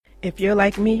If you're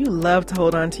like me, you love to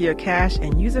hold on to your cash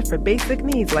and use it for basic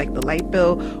needs like the light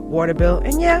bill, water bill,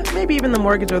 and yeah, maybe even the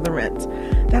mortgage or the rent.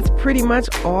 That's pretty much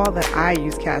all that I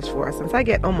use cash for since I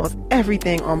get almost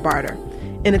everything on barter.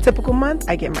 In a typical month,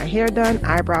 I get my hair done,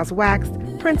 eyebrows waxed,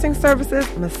 printing services,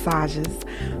 massages,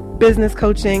 business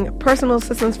coaching, personal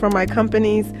assistance for my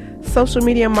companies, social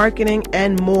media marketing,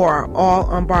 and more, all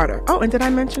on barter. Oh, and did I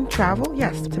mention travel?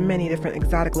 Yes, to many different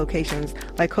exotic locations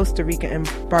like Costa Rica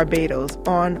and Barbados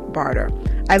on barter.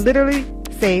 I literally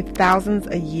save thousands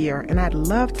a year, and I'd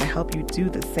love to help you do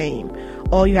the same.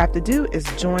 All you have to do is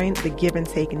join the Give and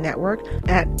Take Network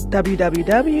at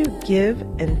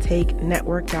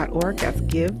www.giveandtakenetwork.org. That's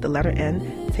give, the letter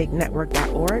N,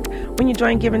 takenetwork.org. When you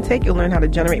join Give and Take, you'll learn how to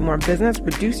generate more business,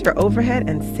 reduce your overhead,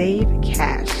 and save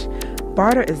cash.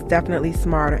 Barter is definitely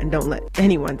smarter, and don't let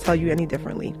anyone tell you any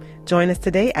differently. Join us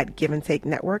today at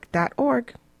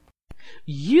giveandtakenetwork.org.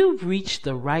 You've reached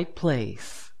the right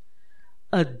place.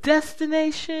 A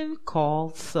destination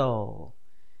called soul.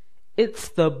 It's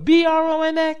the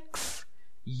BRONX.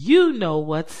 You know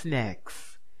what's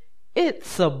next.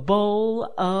 It's a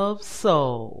bowl of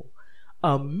soul,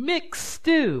 a mixed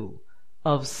stew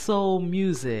of soul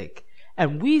music,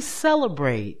 and we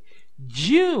celebrate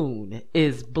June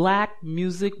is Black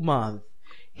Music Month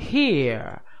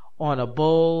here on A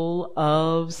Bowl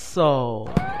of Soul.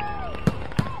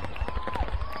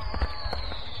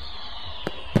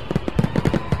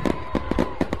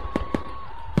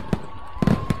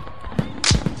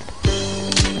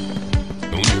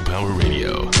 Power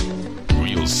Radio,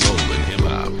 real soul and hip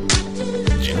hop,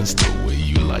 just the way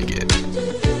you like it.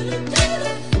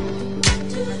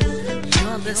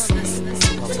 You're listening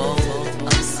to A Bowl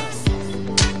of Soul.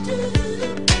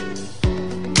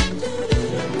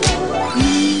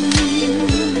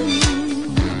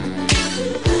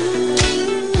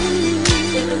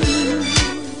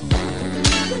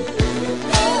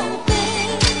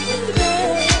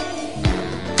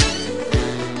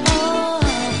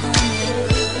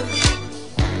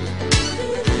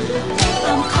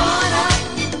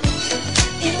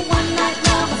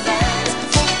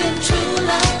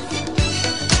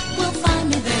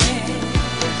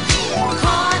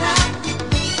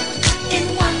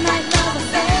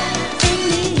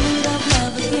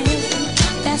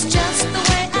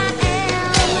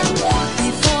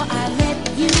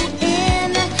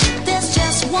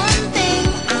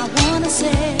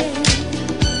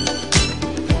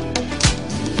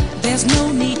 There's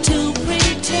no need to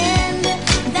pretend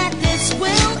that this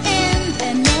will end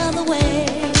another way.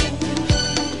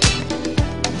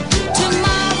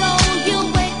 Tomorrow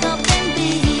you'll wake up and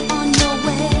be on your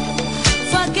way.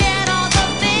 Forget all the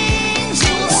things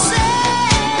you'll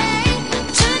say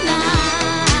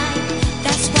tonight.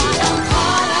 That's why I'm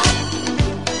caught up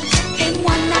in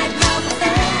one night love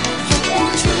affair. And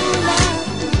true love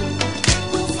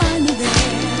will find me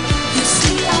there. You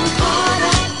see, I'm caught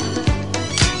up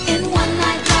in one night.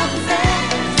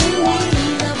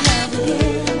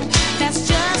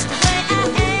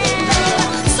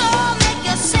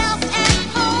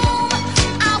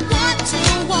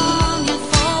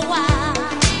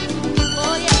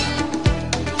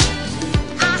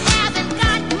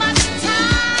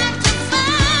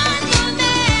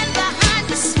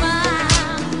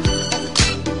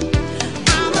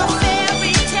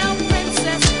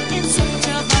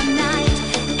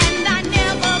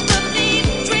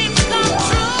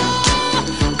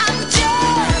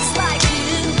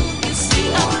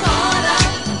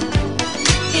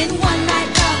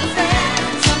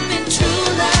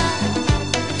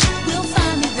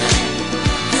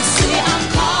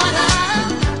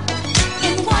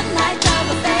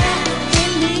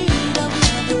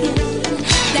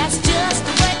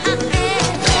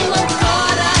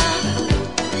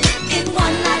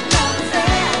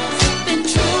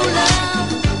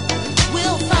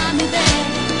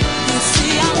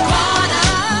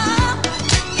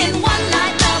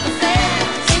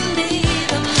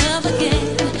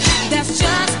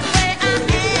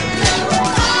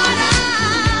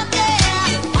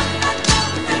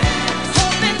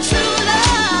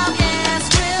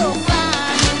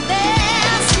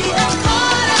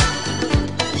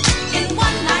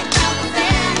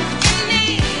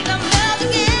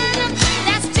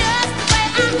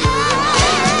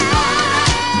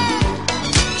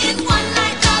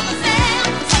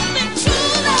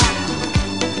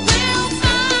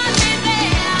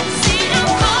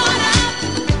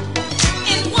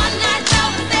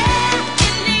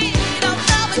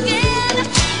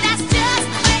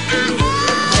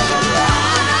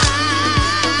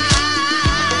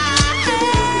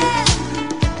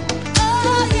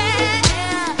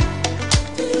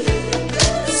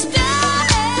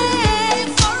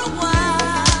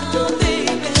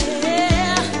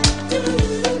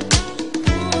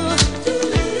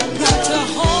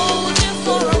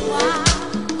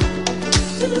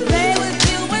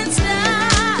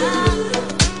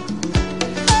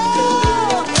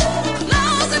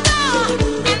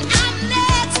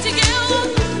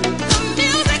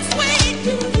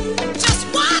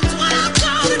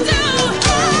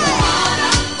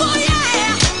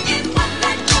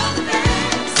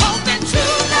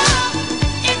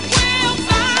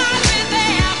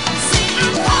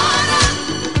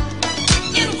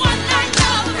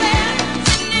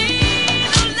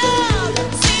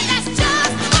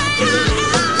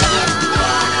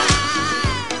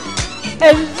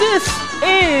 And this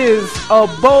is a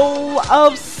bowl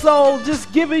of soul,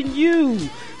 just giving you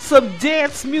some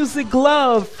dance music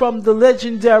love from the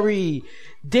legendary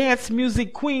dance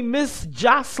music queen, Miss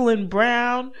Jocelyn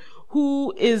Brown,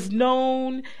 who is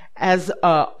known as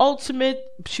ultimate.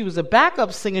 She was a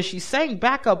backup singer. She sang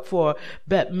backup for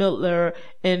Bette Midler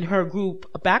in her group,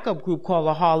 a backup group called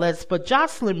the Harlettes. But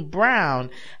Jocelyn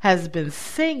Brown has been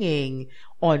singing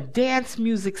on dance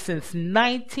music since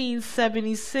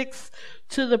 1976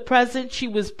 to the present. She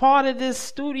was part of this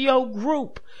studio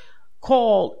group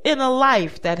called Inner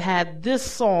Life that had this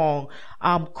song,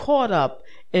 I'm Caught Up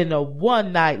in a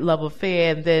One-Night Love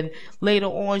Affair. And then later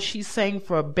on she sang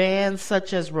for bands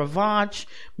such as Revanche,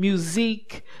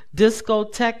 Musique,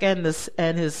 Discotheque and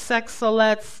his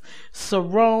Sexolettes,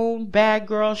 Cerrone, Bad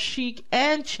Girl, Chic,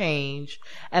 and Change,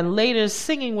 and later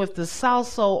singing with the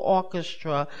Salsoul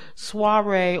Orchestra,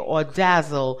 Soiree or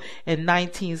Dazzle in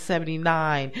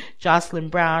 1979. Jocelyn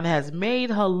Brown has made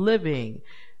her living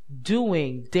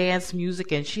doing dance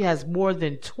music, and she has more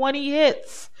than 20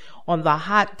 hits on the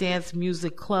Hot Dance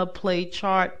Music Club Play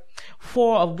chart,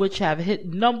 4 of which have hit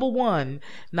number 1,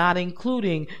 not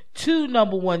including 2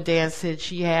 number 1 dance hits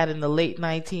she had in the late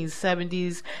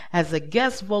 1970s as a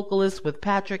guest vocalist with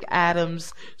Patrick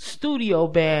Adams' studio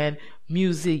band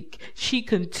Musique. She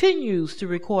continues to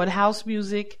record house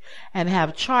music and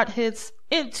have chart hits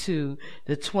into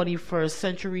the 21st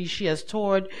century. She has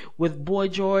toured with Boy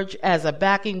George as a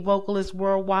backing vocalist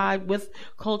worldwide with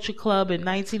Culture Club in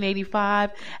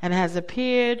 1985 and has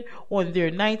appeared on their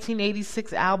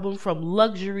 1986 album From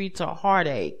Luxury to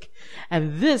Heartache.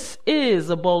 And this is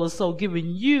a bowl of soul, giving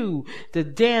you the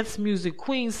dance music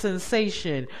queen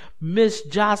sensation, Miss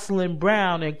Jocelyn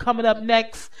Brown. And coming up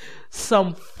next,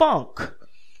 some funk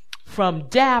from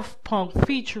Daft Punk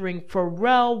featuring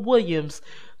Pharrell Williams,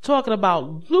 talking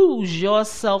about Lose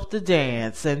Yourself to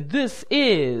Dance. And this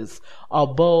is a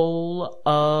bowl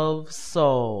of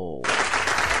soul.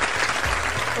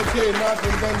 Okay, Martin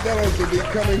Vandellas will be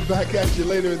coming back at you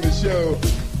later in the show.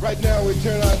 Right now we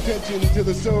turn our attention to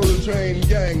the Soul Train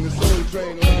gang, the Soul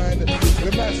Train line.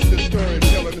 The master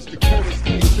storyteller, Mr. Curtis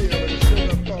Mayfield, and the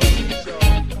show up called Keyshaw.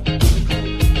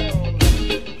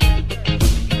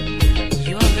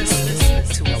 You're listening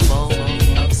to a bowl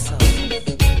of soul.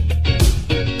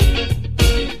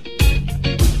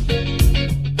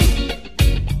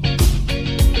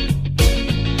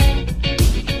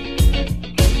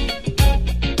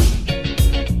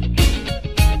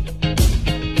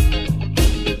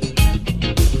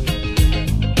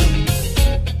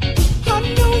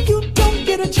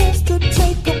 Chance to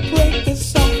take a break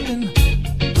this often.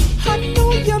 I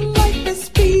know your life is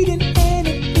speeding and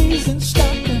it isn't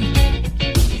stopping.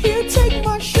 Here, take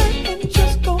my shirt and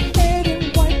just go ahead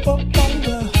and wipe up all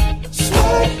the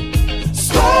sweat,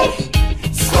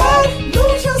 sweat, sweat.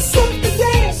 Lose yourself to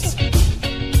dance.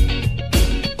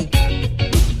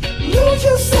 Lose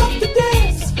yourself to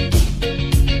dance.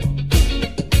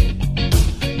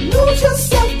 Lose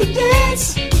yourself to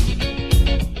dance.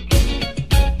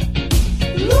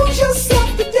 Lose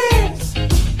yourself to dance.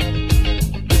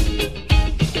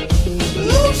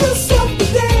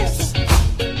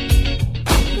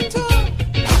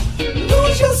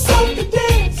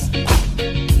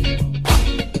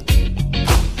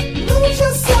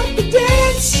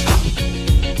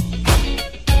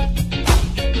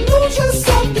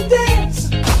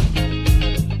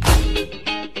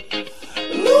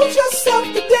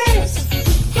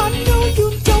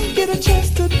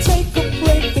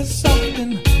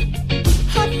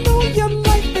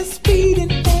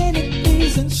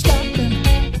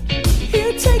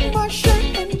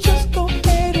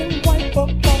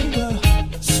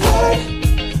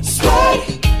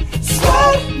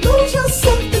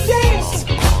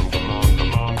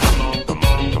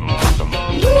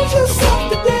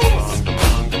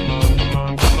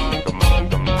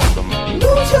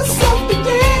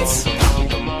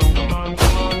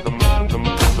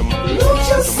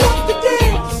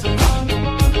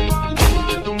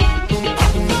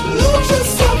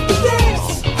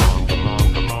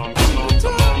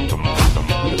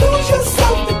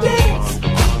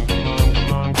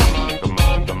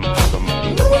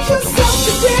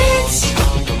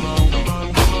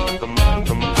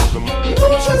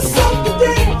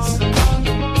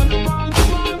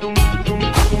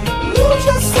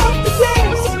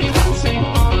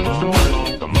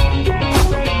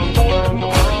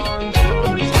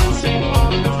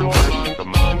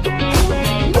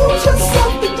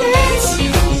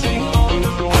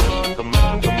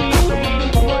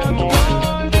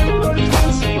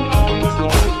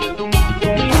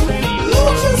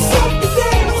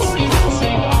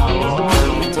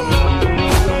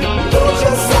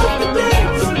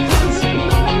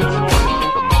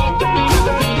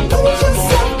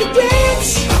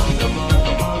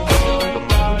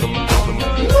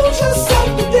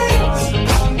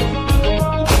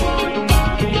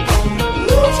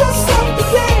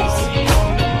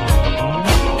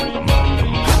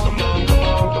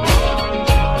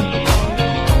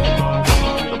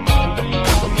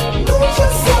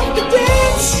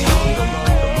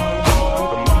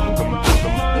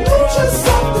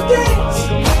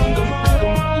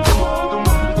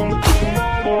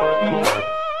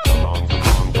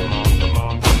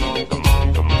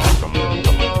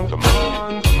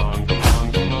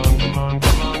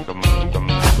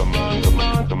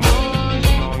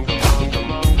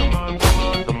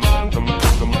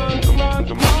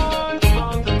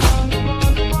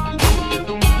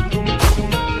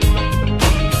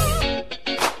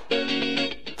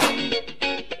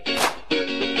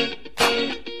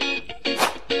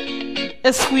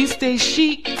 Esquisse de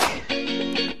Chic.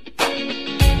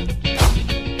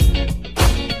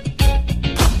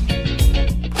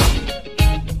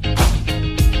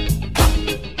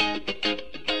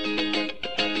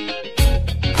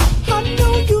 I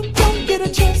know you don't get a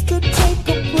chance to take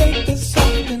a break this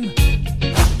often.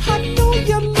 I know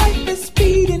your life is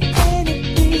speeding and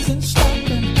it isn't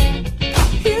stopping.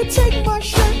 Here, take my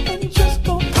shirt and just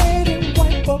go ahead and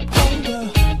wipe up all the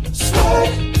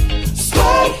sweat,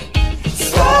 sweat,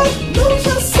 sweat. Lose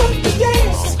yourself to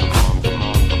dance.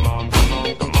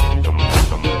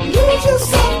 Lose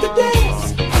yourself to dance.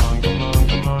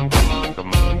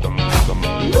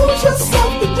 Lose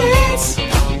yourself to dance.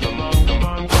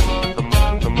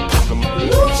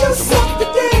 Lose yourself to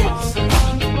dance.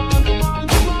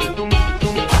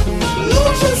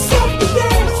 Lose yourself to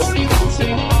dance. Lose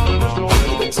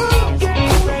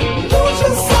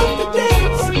yourself to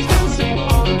dance.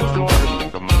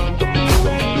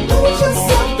 Lose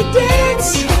yourself to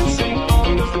dance.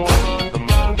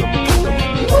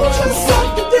 Lose yourself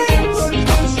to dance.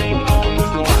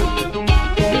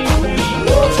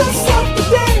 Lose yourself to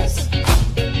dance.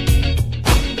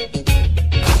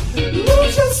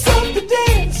 Lose yourself to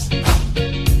dance.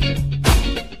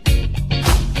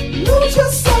 Lose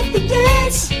yourself to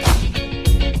dance.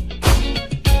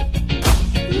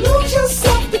 Lose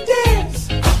yourself to dance.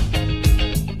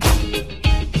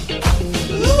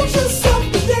 Lose yourself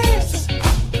to dance.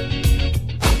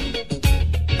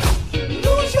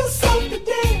 Lose yourself to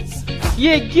dance.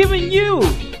 Yeah, giving you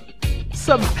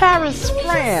some Paris,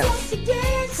 France, To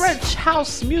dance. French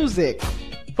house music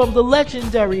from the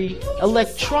legendary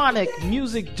electronic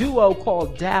music duo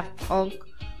called Daft Punk,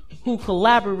 who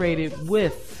collaborated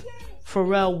with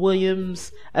Pharrell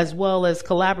Williams, as well as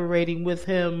collaborating with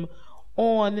him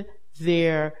on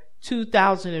their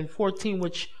 2014,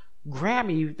 which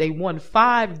Grammy, they won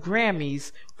 5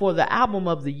 Grammys for the album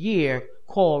of the year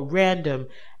called Random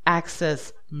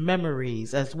Access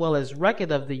Memories, as well as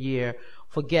Record of the Year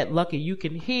for Get Lucky. You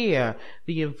can hear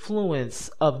the influence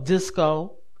of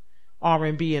disco,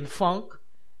 R&B, and funk,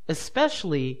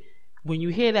 especially when you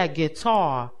hear that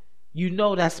guitar. You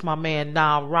know that's my man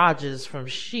Nile Rodgers from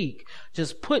Chic,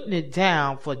 just putting it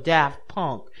down for Daft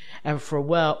Punk and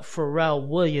Pharrell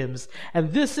Williams.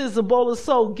 And this is A Bowl of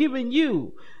Soul, giving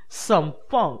you some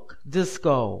funk,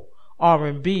 disco,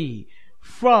 R&B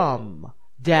from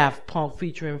Daft Punk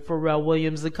featuring Pharrell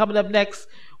Williams. And coming up next,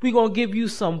 we're going to give you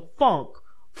some funk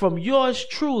from yours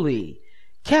truly,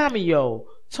 Cameo,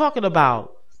 talking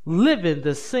about living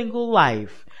the single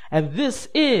life. And this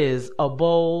is A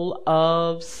Bowl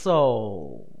of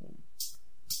Soul.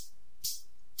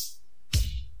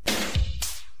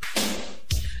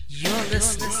 You're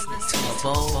listening to A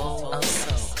Bowl of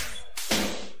Soul.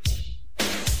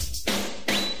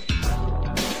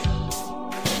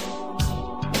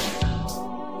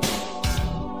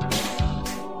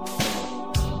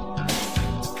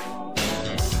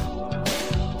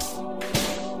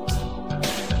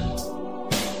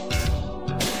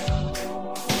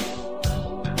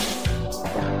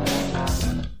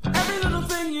 Every little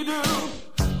thing you do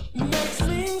makes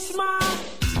me smile.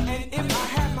 And if I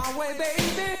had my way,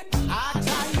 baby, I'd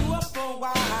tie you up for a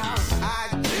while.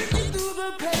 I'd take you through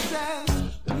the paces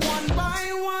one by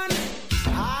one.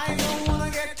 I don't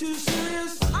wanna get too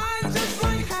serious. I just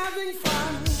like having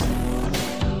fun.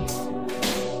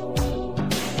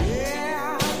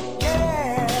 Yeah,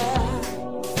 yeah.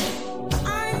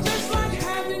 I just like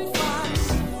having fun.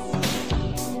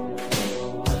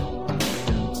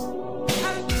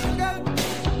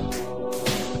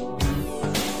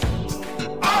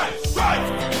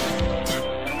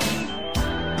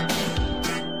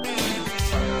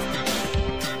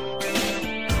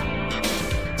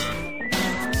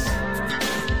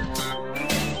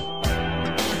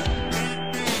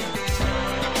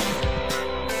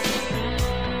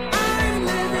 I'm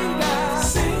living the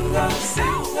single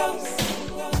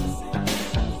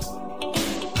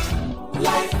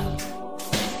life.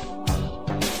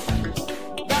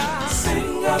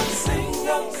 The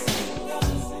single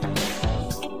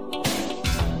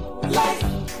life.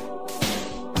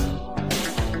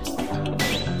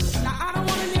 Now I don't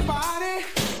want anybody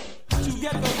to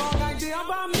get the wrong idea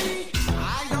about me.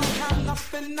 I don't have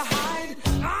nothing to hide.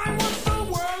 I want the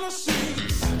world to see.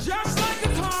 Just like a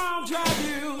car, I'll drive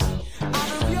you out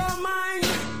of your mind.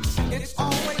 It's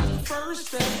always the first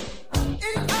step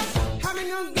in us having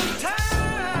a good time.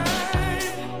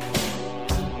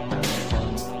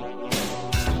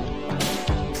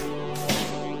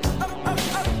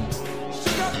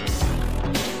 Sugar.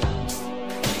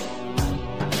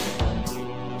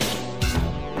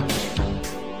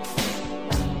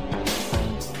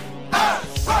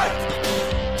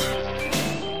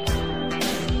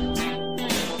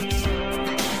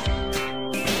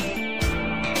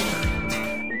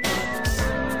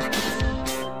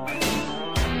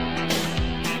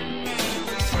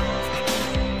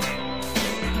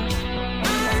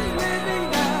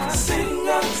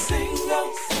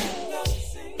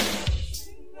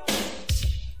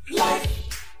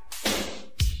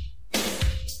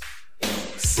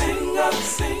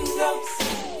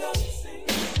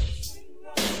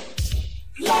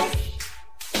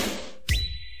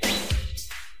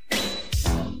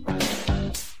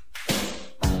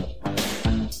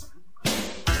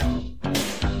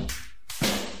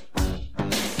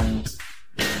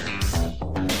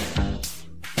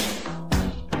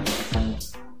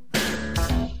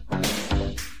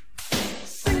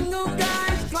 Single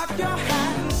guys, clap your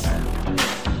hands.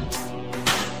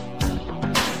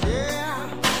 Yeah.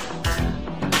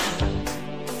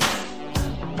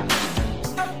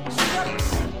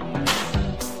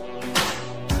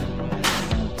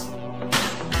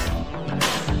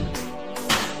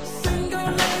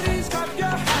 Single ladies, clap your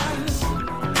hands.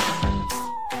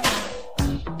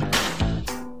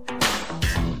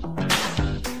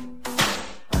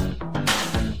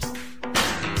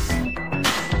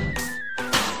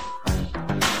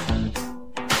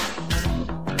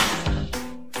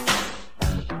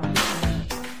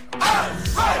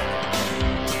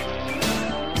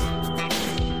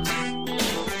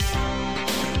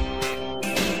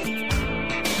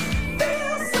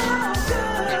 Feels so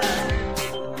good.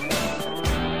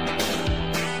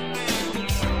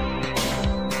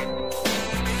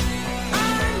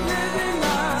 I'm living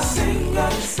a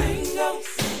single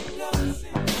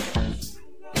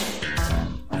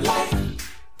life.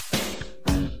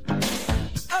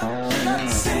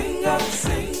 Single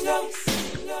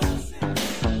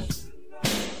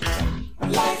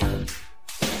life.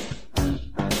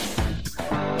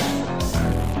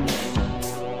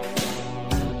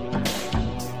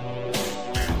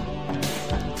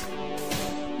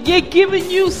 Yeah, giving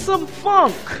you some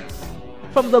funk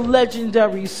from the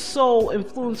legendary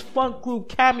soul-influenced funk group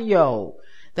Cameo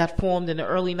that formed in the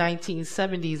early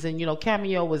 1970s. And, you know,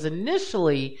 Cameo was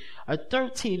initially a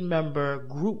 13-member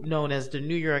group known as the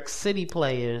New York City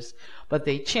Players, but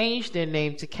they changed their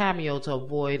name to Cameo to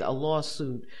avoid a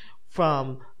lawsuit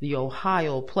from the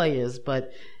Ohio Players.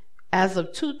 But as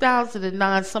of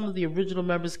 2009, some of the original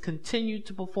members continued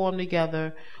to perform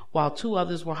together, while two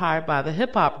others were hired by the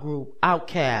hip-hop group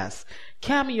Outkast.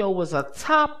 Cameo was a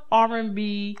top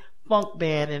R&B funk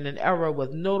band in an era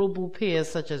with notable peers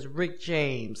such as Rick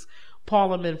James,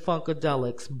 Parliament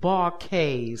Funkadelics, Bar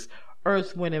Kays,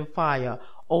 Earth, Wind and Fire,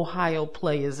 Ohio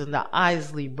Players, and the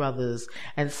Isley Brothers,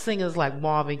 and singers like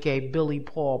Marvin Gaye, Billy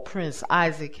Paul, Prince,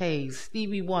 Isaac Hayes,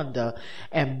 Stevie Wonder,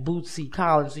 and Bootsy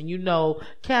Collins. And you know,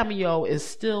 Cameo is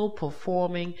still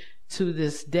performing to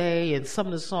this day. And some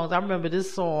of the songs, I remember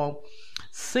this song,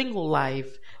 Single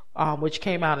Life, which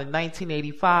came out in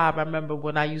 1985. I remember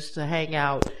when I used to hang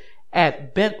out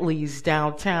at Bentley's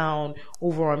downtown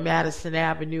over on Madison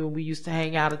Avenue. We used to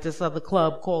hang out at this other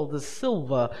club called the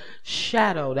Silver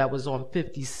Shadow that was on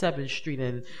 57th Street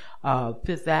and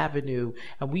 5th Avenue.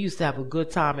 And we used to have a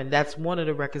good time, and that's one of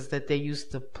the records that they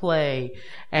used to play.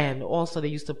 And also they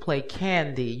used to play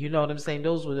Candy. You know what I'm saying?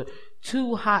 Those were the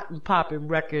two hot and popping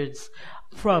records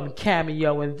from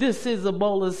Cameo. And this is A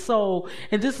Bowl of Soul,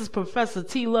 and this is Professor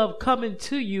T Love coming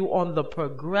to you on the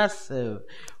Progressive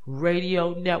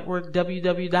Radio Network,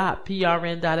 www.prn.fm,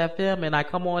 and I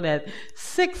come on at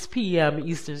 6 p.m.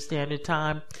 Eastern Standard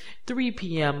Time, 3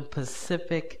 p.m.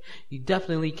 Pacific. You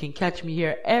definitely can catch me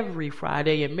here every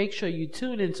Friday, and make sure you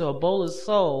tune into A Bowl of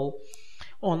Soul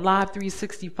on Live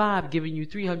 365, giving you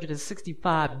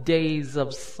 365 days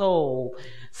of soul,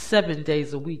 7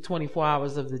 days a week, 24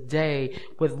 hours of the day,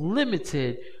 with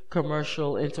limited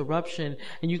commercial interruption.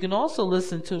 And you can also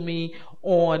listen to me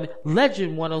on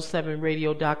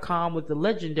legend107radio.com with the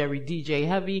legendary DJ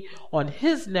Heavy on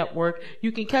his network.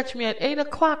 You can catch me at 8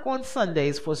 o'clock on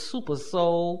Sundays for Super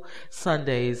Soul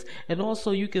Sundays. And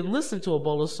also you can listen to A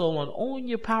Bowl of Soul on Own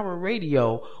Your Power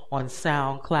Radio on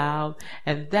SoundCloud.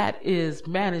 And that is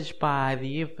managed by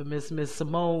the infamous Miss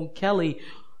Simone Kelly,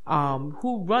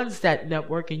 who runs that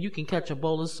network. And you can catch A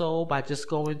Bowl of Soul by just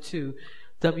going to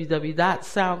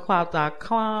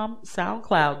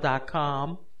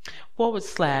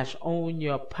www.soundcloud.com/Own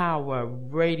Your Power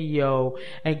Radio.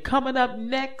 And coming up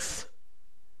next,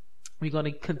 we're going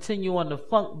to continue on the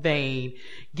funk vein,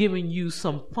 giving you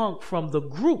some funk from the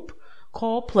group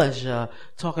called Pleasure,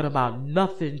 talking about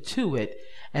Nothing to It.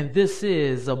 And this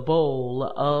is A Bowl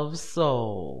of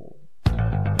Soul.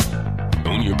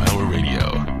 Own Your Power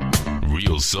Radio.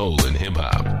 Real soul and hip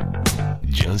hop.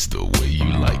 Just the way you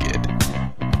like it.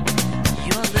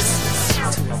 You're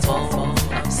listening to A Bowl of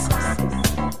Soul.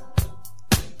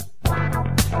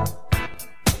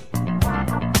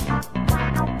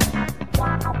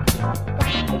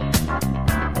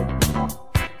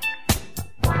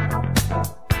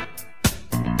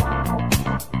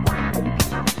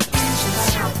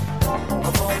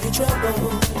 Of all your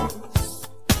troubles,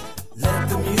 let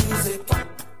the music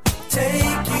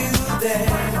take you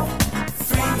there.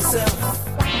 Free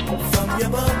yourself. your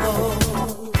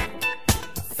bubble.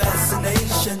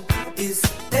 Fascination is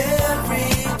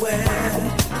everywhere.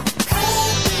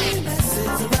 Happiness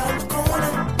is around the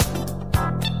corner.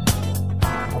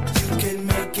 You can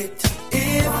make it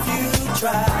if you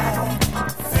try.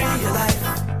 Free your life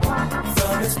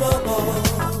from its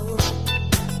bubble.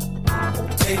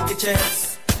 Take a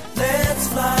chance, let's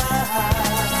fly.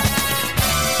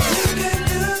 You can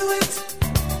do it,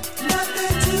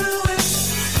 nothing to it.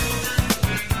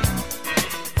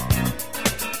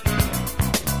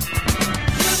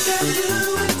 You can do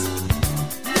it,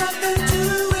 nothing to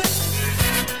it.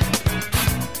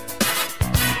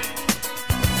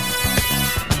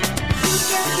 You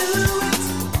can do it,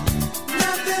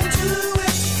 nothing to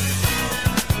it.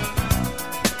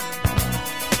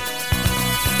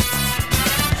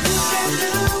 You can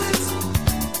do it,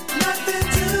 nothing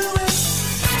to it.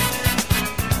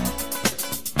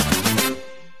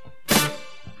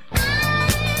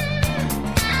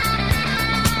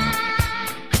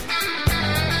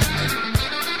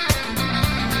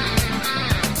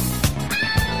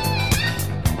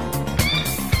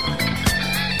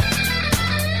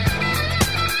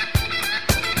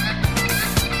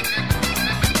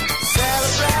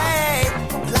 Celebrate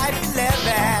life you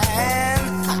living.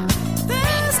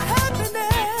 There's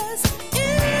happiness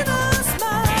in a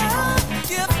smile.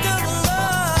 Gift of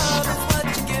love is what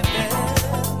you're giving.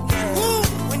 Woo.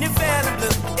 When you're feeling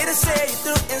blue, it'll say you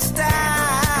through in style.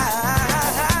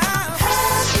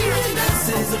 Happiness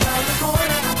is around the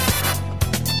corner.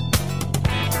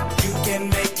 You can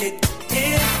make it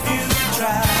if you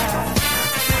try.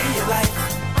 Free your life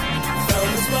from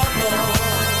this bubble.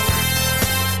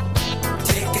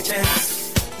 Take a chance,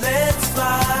 let's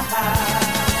fly.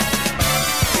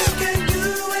 You can do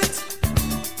it,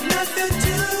 nothing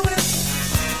to it.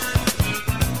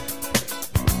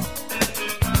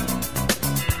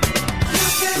 You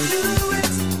can do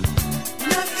it,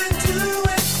 nothing to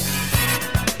it.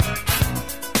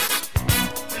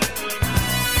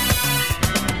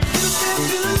 You can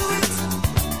do it,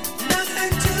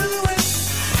 nothing to it.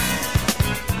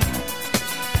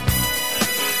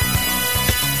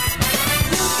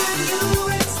 You can do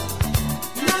it,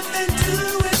 nothing to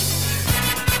it.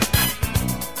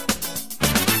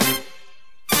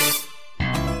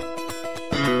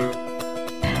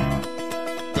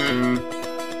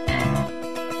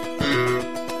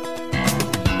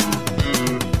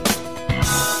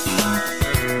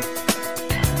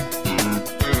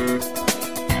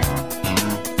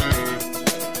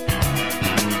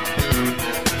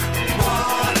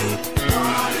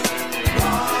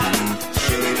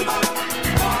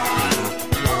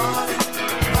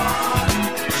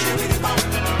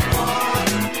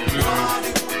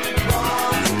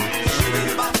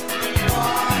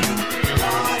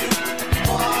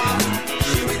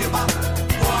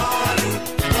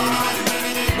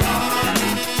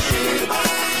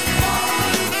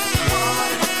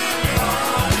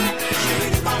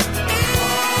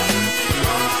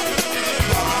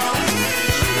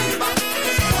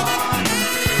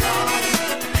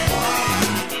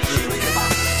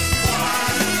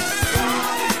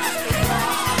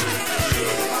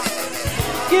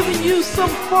 Giving you some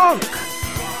funk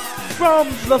from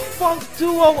the funk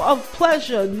duo of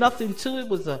Pleasure. Nothing to It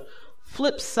was a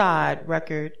flip side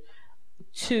record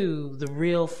to The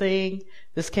Real Thing.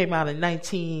 This came out in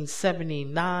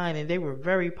 1979 and they were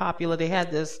very popular. They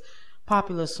had this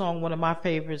popular song, one of my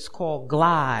favorites, called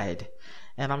Glide.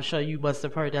 And I'm sure you must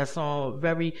have heard that song.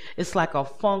 It's like a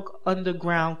funk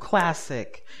underground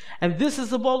classic. And this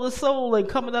is A Bowl of Soul. And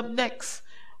coming up next,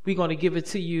 we're going to give it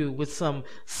to you with some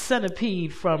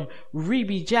Centipede from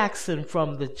Reby Jackson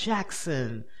from the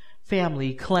Jackson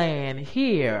Family Clan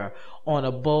here on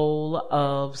A Bowl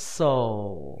of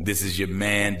Soul. This is your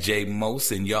man Jay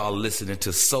Mose, and y'all listening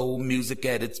to soul music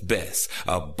at its best.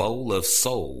 A bowl of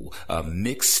soul, a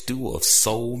mixed stew of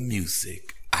soul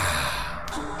music.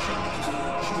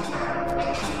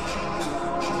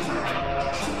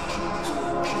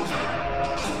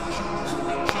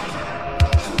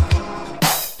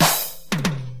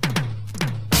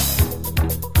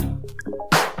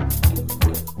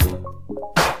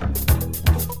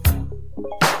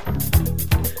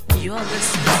 You're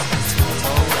listening to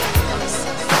Bowl of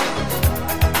Soul.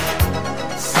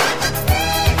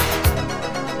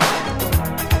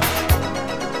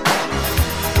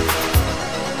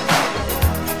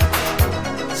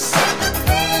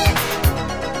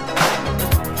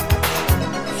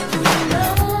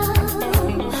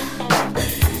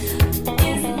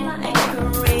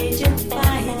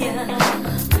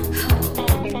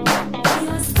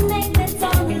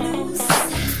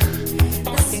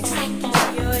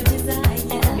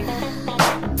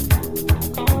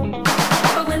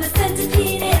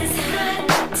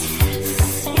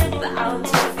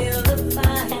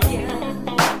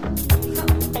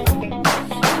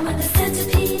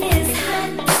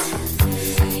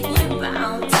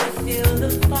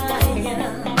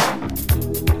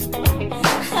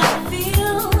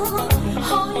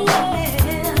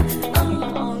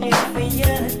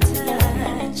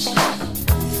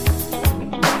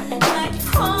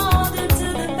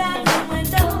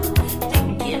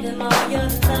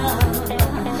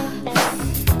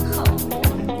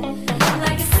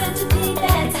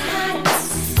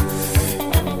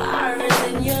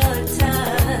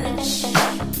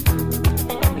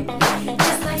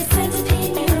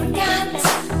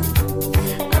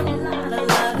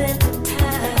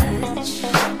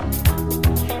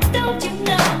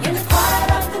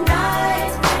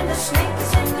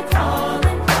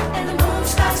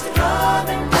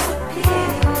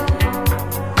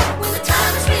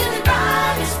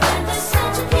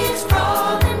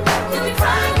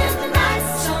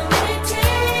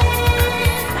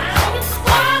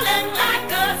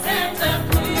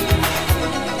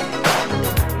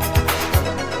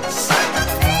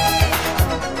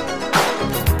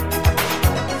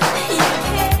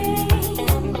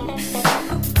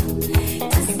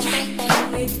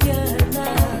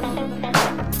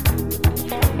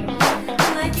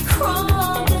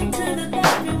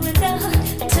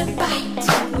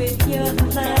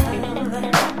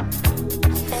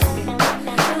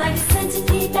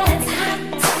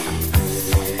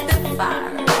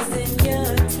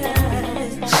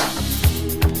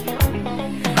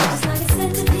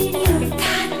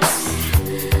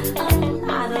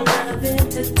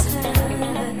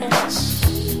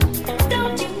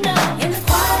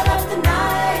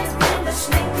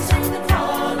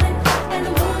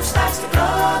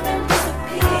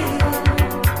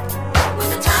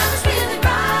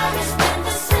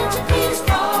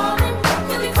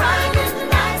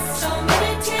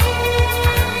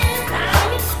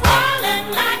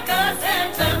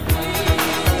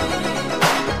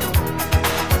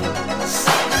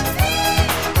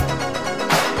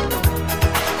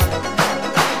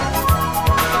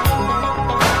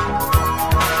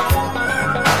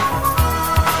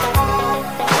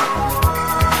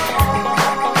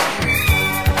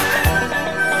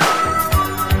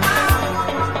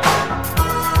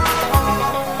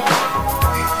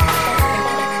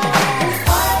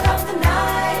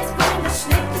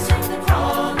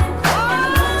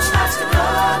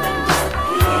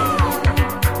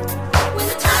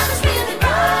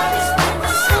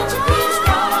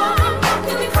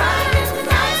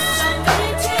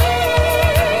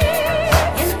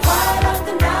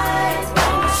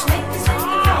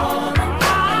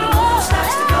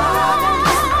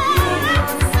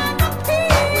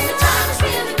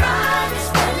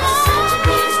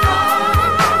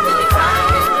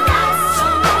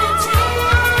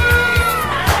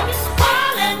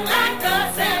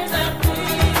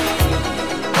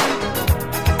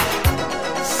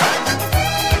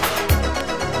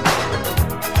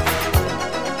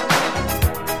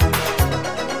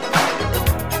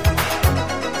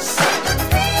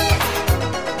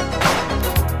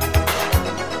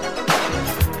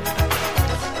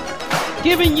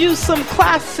 Giving you some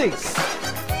classics.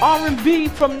 R&B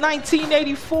from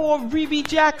 1984, Rebe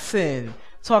Jackson.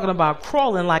 Talking about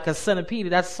Crawling Like a Centipede.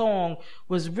 That song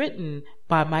was written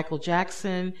by Michael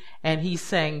Jackson, and he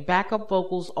sang backup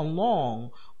vocals along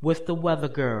with the Weather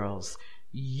Girls.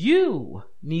 You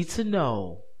need to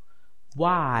know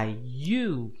why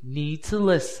you need to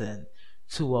listen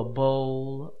to A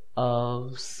Bowl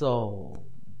of Soul.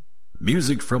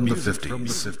 Music from the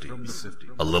 50s,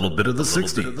 a little bit of the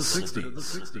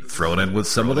 60s, thrown in with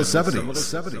some of the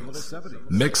 70s,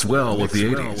 mix well with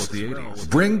the 80s,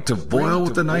 bring to boil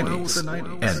with the 90s,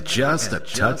 and just a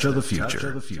touch of the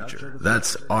future.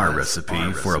 That's our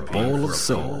recipe for a bowl of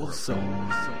soul.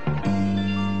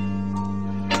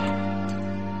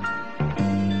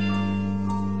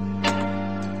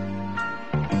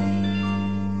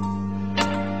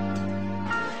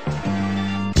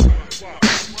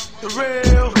 The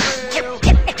real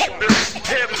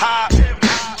hip-hop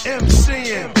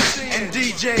MCing and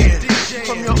DJing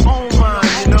from your own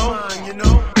mind, you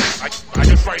know. I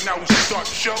guess right now we should start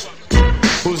the show.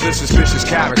 Who's this suspicious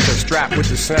character strapped with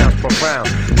the sound profound?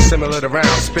 Similar to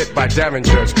rounds spit by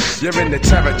derringers. You're in the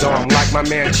terror dome like my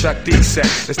man Chuck D said.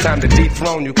 It's time to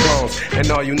dethrone you clones and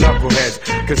all you knuckleheads.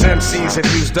 Cause MCs have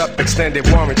used up extended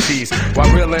warranties,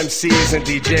 while real MCs and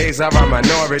DJs are a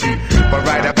minority. But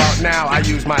right about now I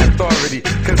use my authority,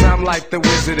 cause I'm like the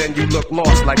wizard and you look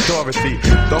lost like Dorothy.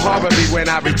 The horror be when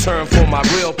I return for my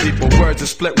real people. Words of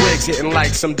split wigs hitting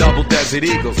like some double desert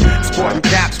eagles. Sporting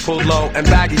caps pulled low and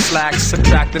baggy slacks,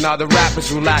 subtracting rapping are the rappers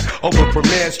who lack over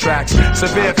premieres tracks.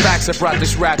 Severe facts have brought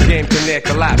this rap game to near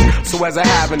collapse. So as I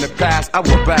have in the past, I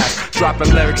will back,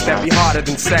 dropping lyrics that be harder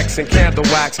than sex and candle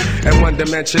wax. And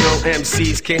one-dimensional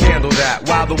MCs can't handle that.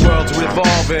 While the world's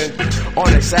revolving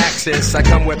on its axis, I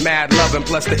come with mad loving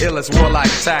plus the illest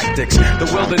warlike tactics. The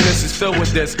wilderness is filled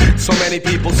with this. So many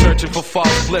people searching for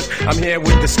false bliss. I'm here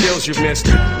with the skills you've missed.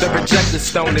 The rejected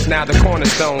stone is now the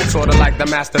cornerstone, sorta like the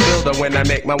master builder when I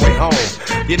make my way home.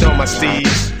 You know my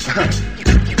steeds.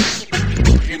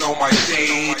 You know my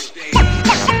steeds.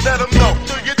 Let them know,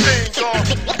 do your thing, y'all.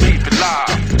 Keep it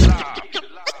live.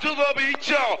 To the beat,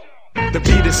 y'all. The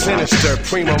beat is sinister,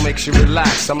 Primo makes you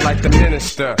relax. I'm like the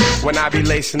minister, when I be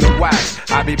lacing the wax,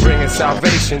 I be bringing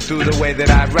salvation through the way that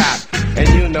I rap. And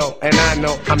you know, and I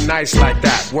know, I'm nice like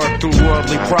that. Work through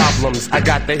worldly problems, I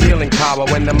got the healing power.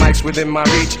 When the mic's within my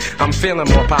reach, I'm feeling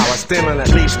more power. Stealing at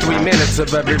least 3 minutes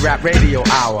of every rap radio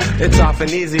hour. It's often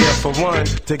easier for one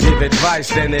to give advice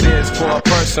than it is for a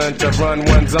person to run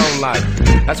one's own life.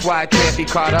 That's why I can't be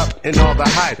caught up in all the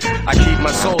hype. I keep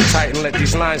my soul tight and let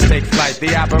these lines take flight.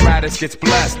 The apparatus gets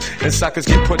blessed and suckers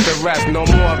get put to rest. No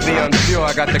more of the unpure,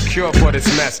 I got the cure for this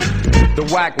mess. The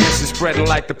whackness is spreading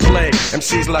like the plague.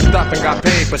 MCs lucked up and got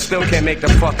paid but still can't make the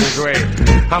fucking grade.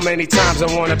 How many times I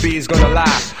wanna be is gonna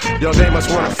lie? Yo, they must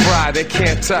wanna fry. They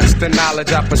can't touch the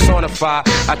knowledge I personify.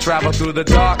 I travel through the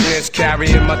darkness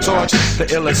carrying my torch, the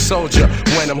illest soldier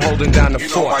when I'm holding down the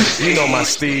fort. You know my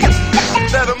steeds.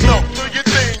 Let them know, do your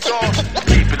thing, dog.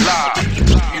 Keep it live.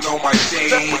 You know my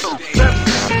steeds.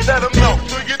 Let them know,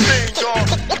 do your thing, dog.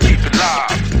 Keep it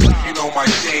live. You know my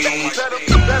steeds.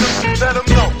 Let them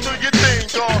know, do your thing,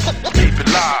 dog. Keep it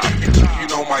live. You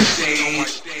know my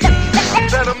steeds.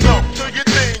 Let them know, do your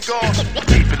thing, dog.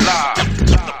 Keep it live.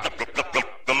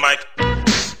 The mic.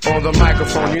 On the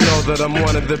microphone, you know that I'm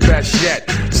one of the best yet.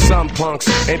 Some punks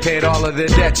ain't paid all of their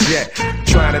debts yet.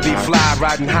 Trying to be fly,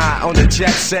 riding high on the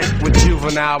jet set with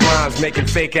juvenile rhymes, making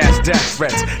fake ass death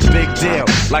threats. Big deal,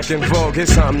 like in Vogue,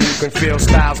 here's something you can feel.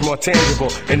 Styles more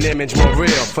tangible, an image more real.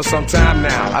 For some time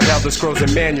now, I've held the scrolls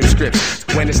and manuscripts.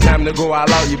 When it's time to go all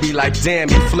out, you be like, damn,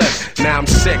 he flipped. Now I'm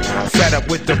sick, fed up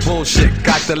with the bullshit.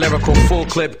 Got the lyrical full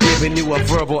clip, giving you a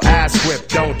verbal ass whip.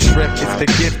 Don't trip, it's the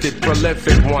gifted,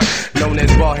 prolific one, known as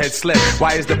Ballhead Slip.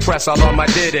 Why is the press all on my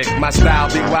dick? My style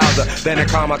be wilder than a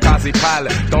kamikaze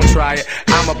pilot. Don't try it,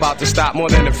 I'm about to stop more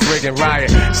than a friggin'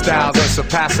 riot. Styles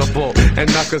unsurpassable,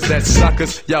 and knuckers that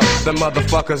suckers, yo, the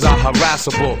motherfuckers are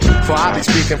harassable. For I be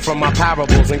speaking from my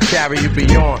parables and carry you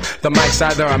beyond. The mic's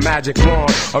either a magic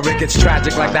wand, or it gets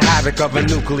tragic like the havoc of a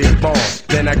nuclear bomb.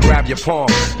 Then I grab your palm,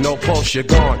 no pulse, you're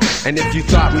gone. And if you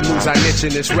thought we lose our niche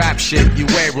in this rap shit, you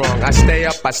way wrong. I stay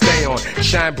up, I stay on,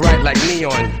 shine bright like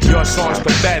neon. Your song's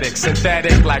pathetic,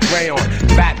 synthetic like rayon.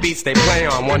 Fat beats they play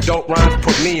on, one dope rhymes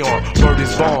put me on. Word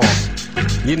is born.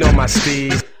 You know my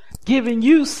steez. Giving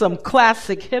you some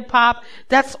classic hip hop.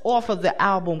 That's off of the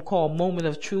album called Moment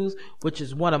of Truth, which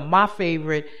is one of my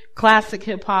favorite classic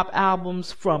hip hop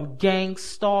albums from Gang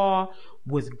Starr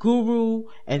with Guru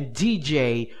and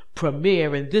DJ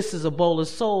Premier. And this is A Bowl of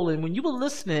Soul. And when you were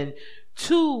listening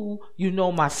to You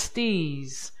Know My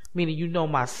Steez, meaning you know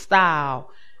my style,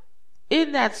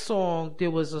 in that song,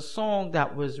 there was a song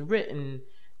that was written,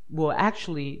 well,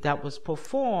 actually, that was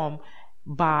performed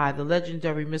by the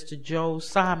legendary Mr. Joe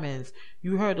Simons.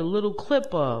 You heard a little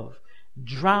clip of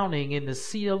Drowning in the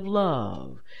Sea of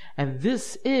Love. And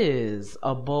this is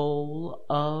A Bowl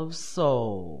of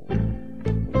Soul.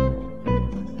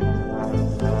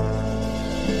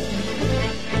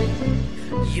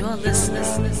 You're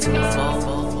listening to A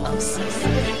Bowl of Soul.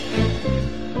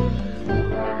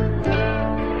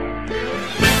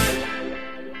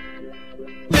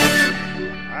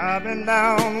 I've been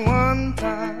down one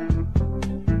time,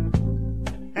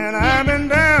 and I've been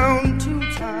down 2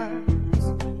 times,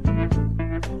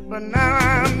 but now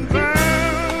I'm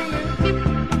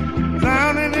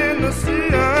drowning in the sea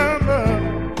of love.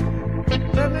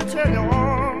 Let me tell you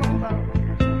all about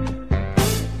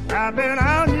it. I've been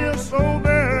out here so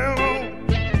very long,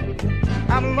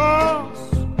 I've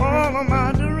lost all of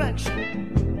my direction.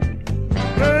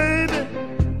 Baby,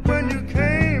 when you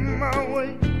came my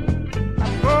way,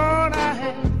 thought I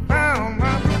had found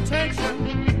my protection,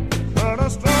 but a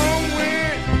strong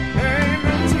wind came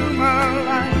into my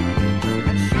life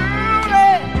and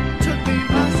surely took me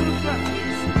by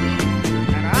surprise.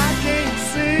 And I can't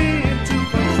seem to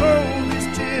control these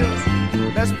tears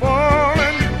that's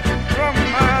falling from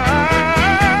my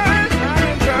eyes. I've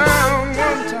been down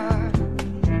 1 time,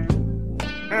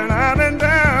 and I've been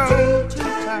down 2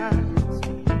 times,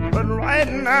 but right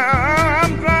now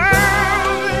I'm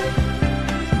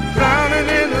drowning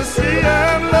in the sea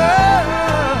of love.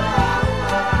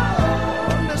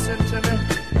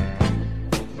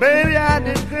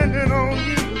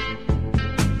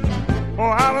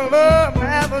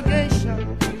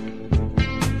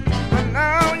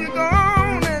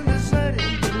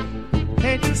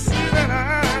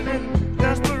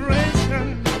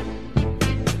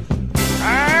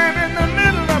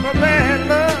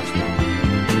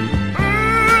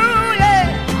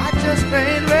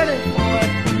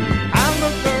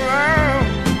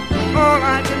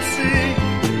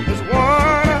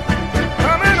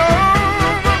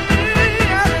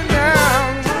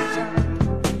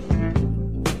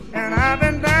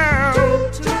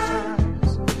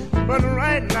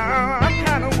 now I'm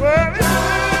kind of worried.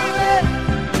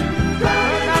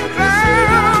 I'm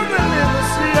drowning in the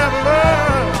sea of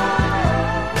love.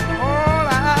 All I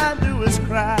do is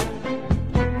cry.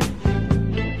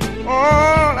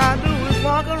 All I do is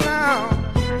walk around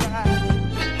and cry.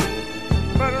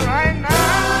 But right now,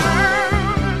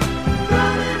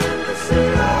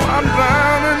 I'm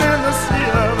drowning in the sea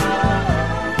of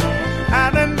love.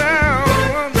 I've been down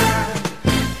one time,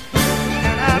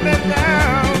 and I've been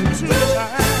down two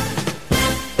times,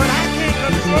 but I can't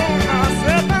control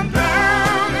myself. I'm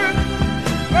drowning,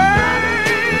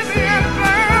 baby, I'm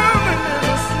drowning in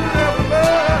the sea of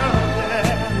love,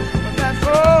 yeah. But that's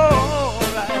all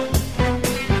right.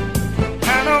 I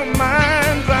don't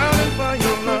mind drowning for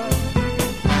your love.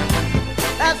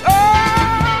 That's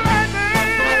all right, baby.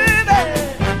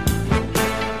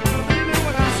 Believe me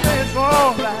when I say it's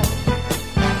all right.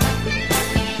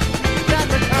 You got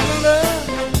the kind of love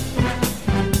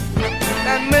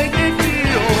that make me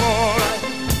feel all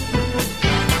right.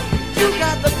 You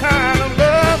got the kind of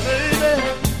love, baby,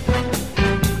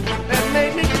 that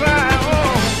make me cry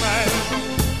all night.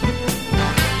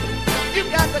 You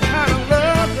got the kind of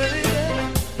love, baby.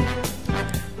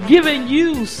 Giving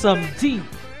you some deep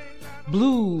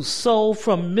blues soul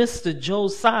from Mr. Joe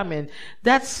Simon.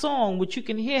 That song, which you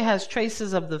can hear, has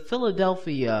traces of the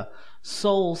Philadelphia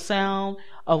soul sound,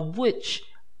 of which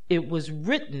it was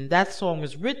written. That song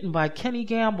was written by Kenny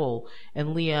Gamble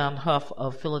and Leon Huff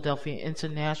of Philadelphia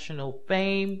International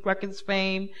fame, records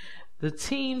fame. The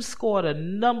team scored a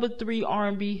number 3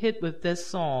 R&B hit with this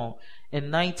song in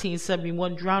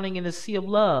 1971, Drowning in the Sea of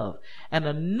Love, and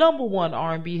a number 1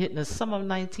 R&B hit in the summer of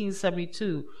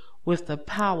 1972 with The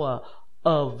Power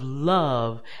of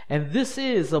Love. And this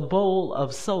is a bowl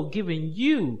of soul, giving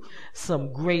you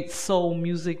some great soul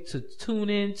music to tune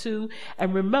into.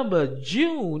 And remember,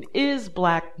 June is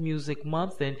Black Music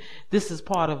Month, and this is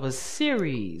part of a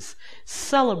series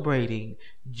celebrating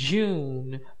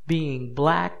June being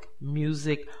Black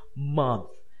Music Month.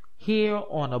 Here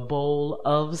on A Bowl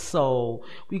of Soul,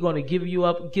 we're going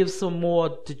to give some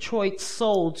more Detroit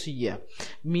soul to you,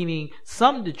 meaning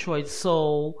some Detroit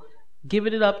soul,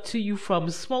 giving it up to you from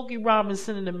Smokey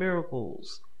Robinson and the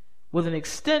Miracles with an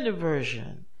extended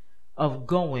version of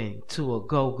Going to a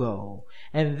Go-Go.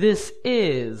 And this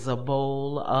is A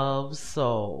Bowl of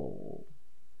Soul.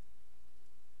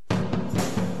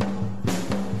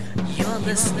 You're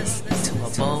listening to A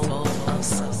Bowl of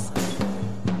Soul.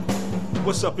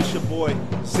 What's up, it's your boy,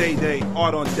 Zayday,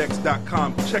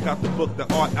 artondex.com. Check out the book,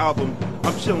 the art album.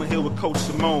 I'm chilling here with Coach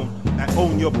Simone at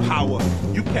Own Your Power.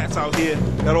 You cats out here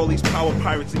got all these power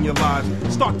pirates in your lives.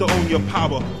 Start to own your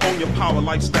power.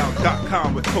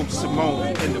 OwnYourPowerLifestyle.com with Coach Simone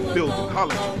in the building.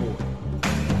 Holla at your boy.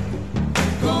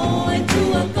 Going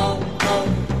to a go-go.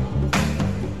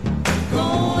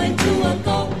 Going to a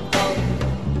go-go.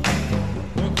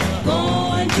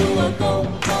 Going to a go-go.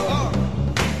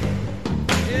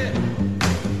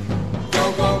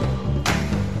 Go-go.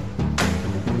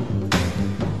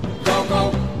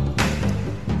 Go-go.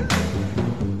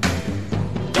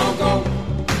 Go-go.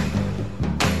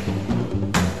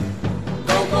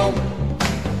 Go-go.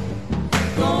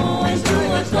 Going to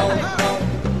a go-go.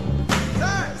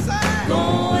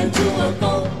 Going to a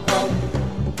go-go.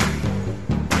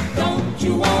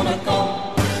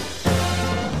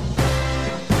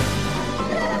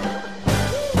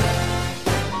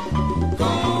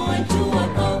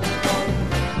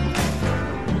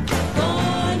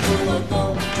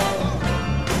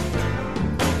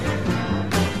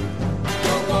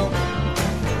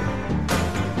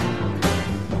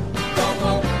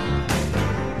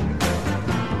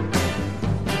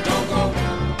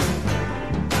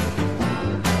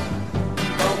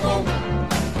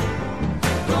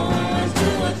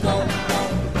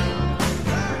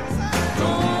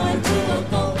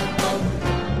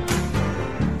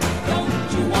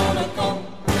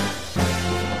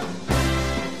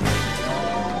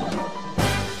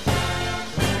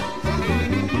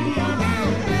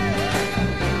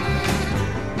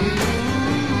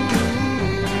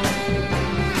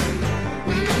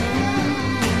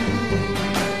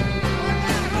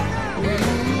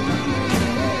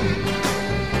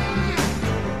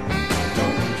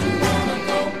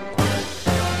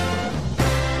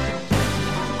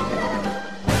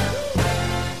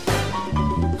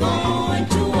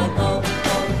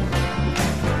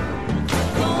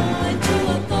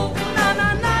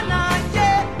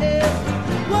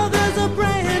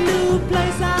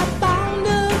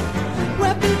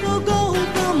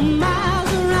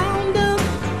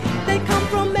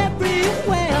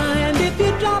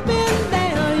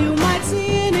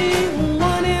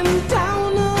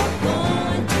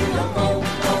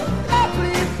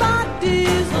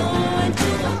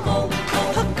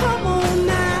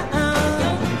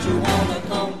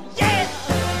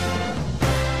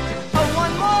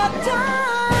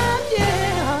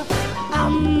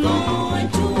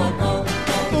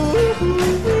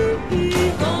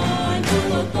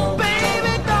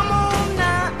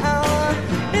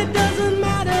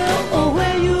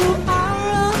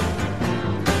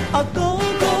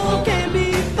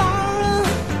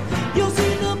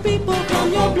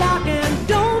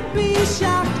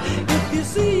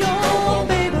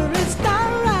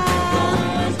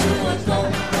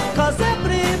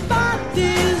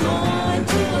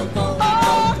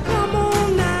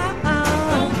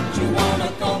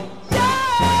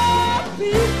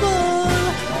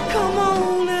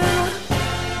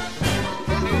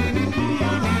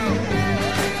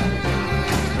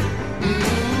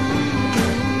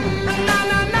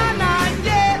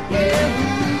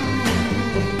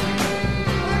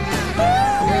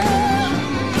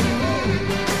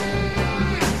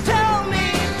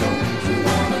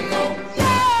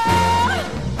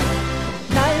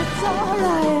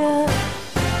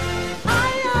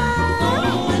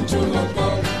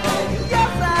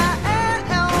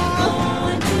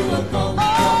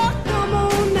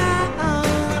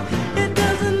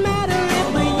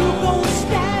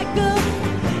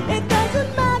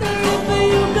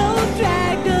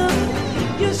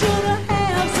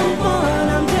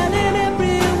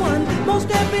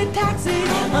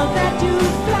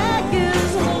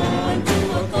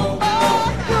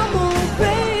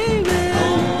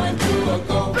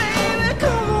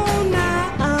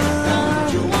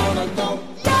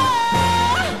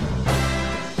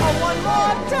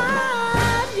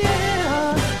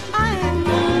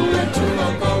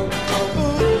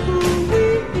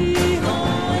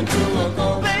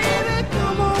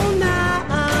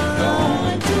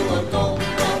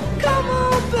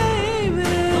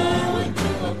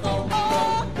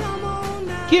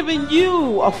 Giving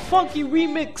you a funky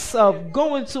remix of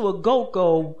Going to a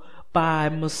Go-Go by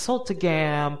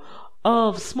Masotagam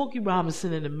of Smokey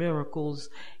Robinson and the Miracles.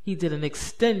 He did an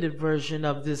extended version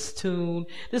of this tune.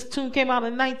 This tune came out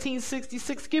in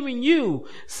 1966, giving you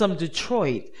some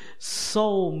Detroit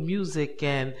soul music.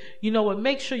 And you know what?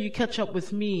 Make sure you catch up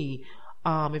with me.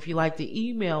 If you like to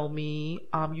email me,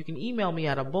 you can email me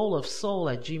at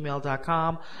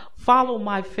abowlofsoul@gmail.com. Follow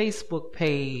my Facebook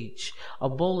page, A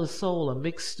Bowl of Soul, a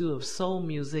mixed stew of soul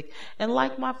music, and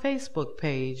like my Facebook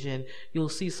page, and you'll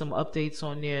see some updates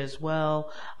on there as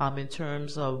well, in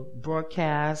terms of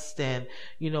broadcast and,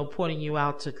 you know, pointing you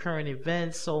out to current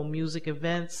events, soul music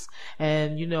events.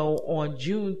 And, you know, on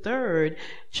June 3rd,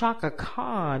 Chaka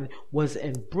Khan was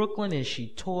in Brooklyn and she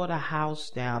tore the house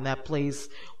down. That place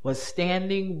was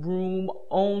standing room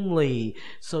only.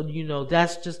 So, you know,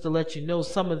 that's just to let you know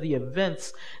some of the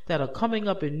events that are coming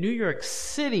up in New York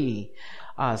City.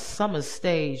 Summer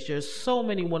stage. There's so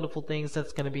many wonderful things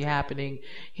that's going to be happening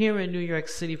here in New York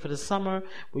City for the summer,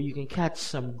 where you can catch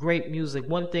some great music.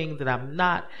 One thing that I'm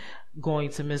not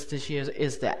going to miss this year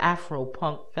is the Afro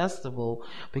Punk Festival,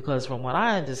 because from what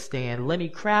I understand, Lenny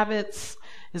Kravitz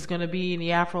is going to be in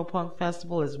the Afro Punk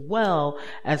Festival, as well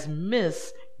as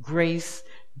Miss Grace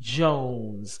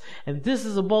Jones. And this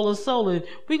is A Bowl of Soul, and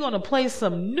we're going to play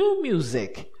some new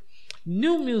music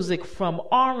from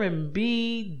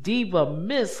R&B diva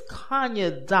Miss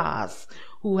Kanya Das,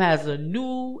 who has a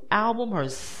new album, her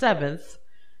 7th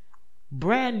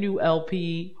brand new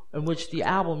LP, in which the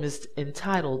album is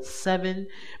entitled 7.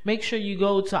 Make sure you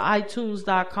go to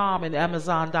iTunes.com and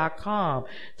Amazon.com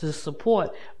to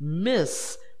support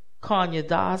Miss Kanya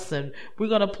Das, and we're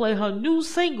going to play her new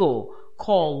single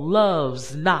called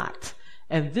Love's Not.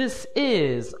 And this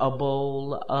is A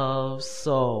Bowl of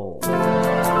Soul.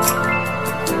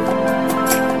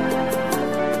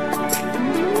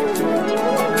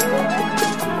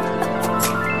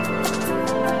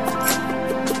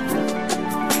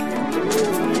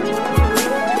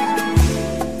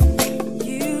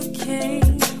 You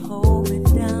can't hold me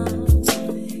down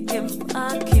if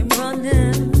I keep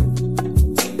running.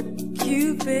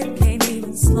 Cupid can't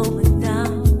even slow me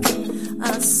down.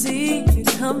 I see you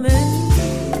coming.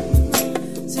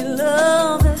 To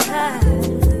love that had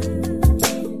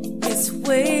its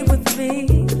way with me,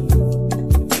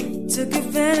 took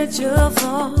advantage of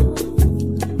all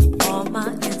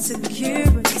my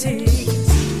insecurities.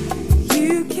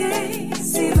 You can't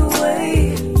see the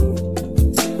way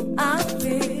I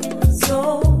feel,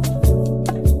 so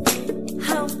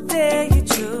how dare you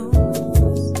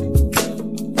choose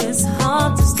this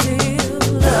hard to steal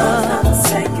love? Not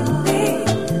taking me,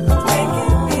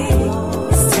 making me,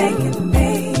 it's taking me.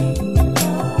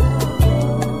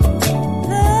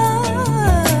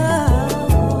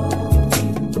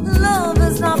 Love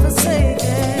is not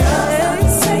forsaken. Love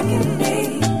is taking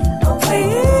me away.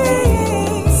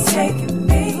 It's taking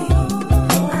me.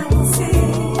 I can see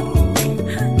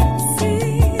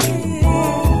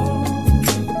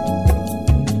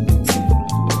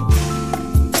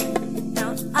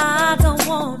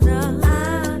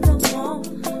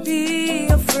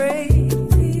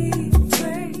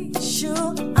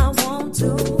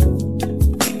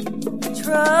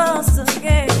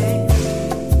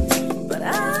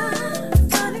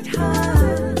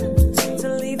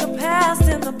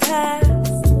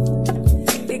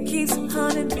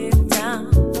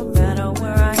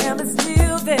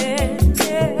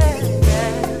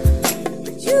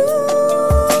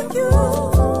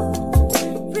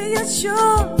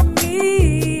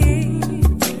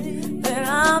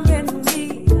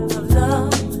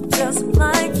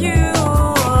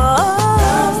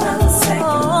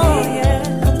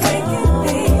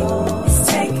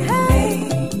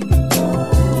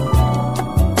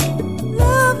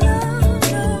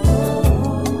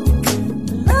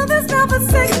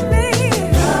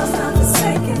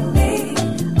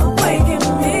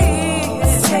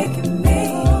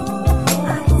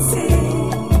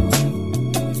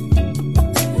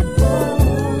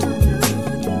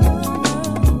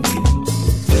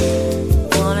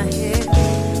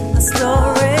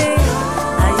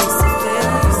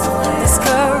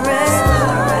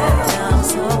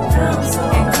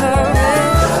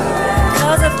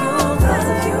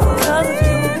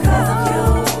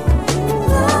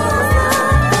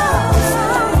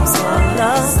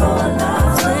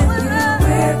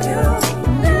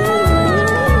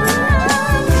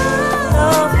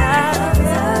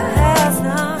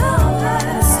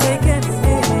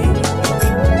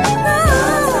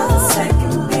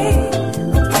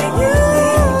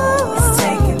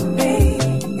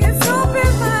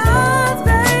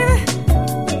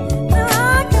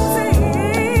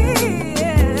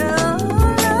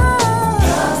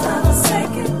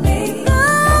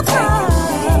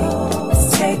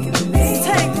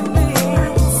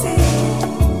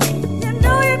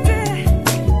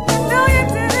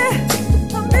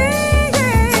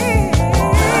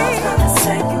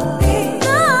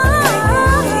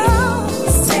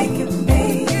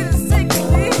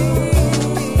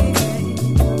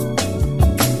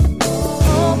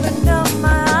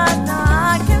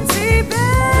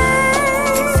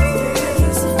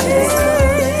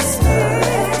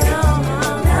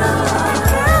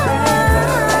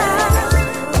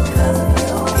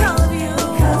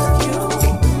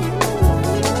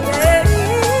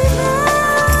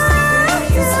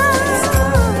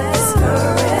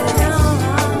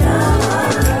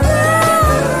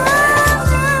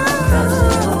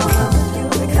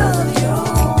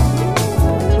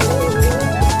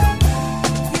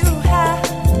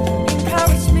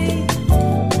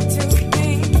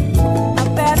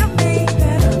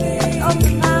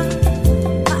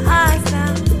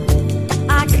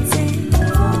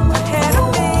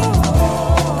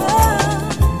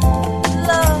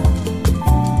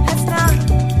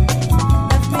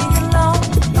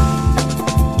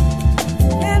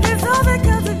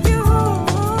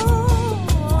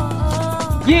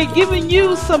here giving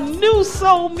you some new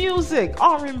soul music,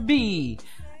 R&B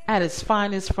at its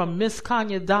finest from Miss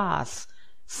Kanya Das.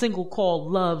 Single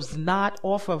called Love's Not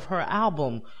off of her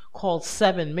album called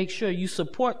 7. Make sure you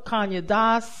support Kanya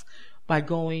Das by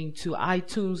going to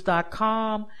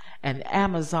iTunes.com and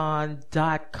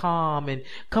Amazon.com. And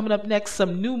coming up next,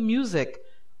 some new music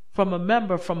from a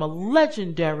member from a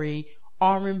legendary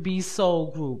R&B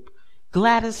soul group,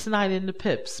 Gladys Knight and the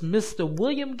Pips, Mr.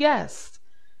 William Guest.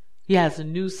 He has a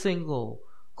new single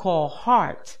called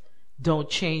Heart, Don't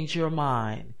Change Your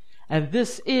Mind. And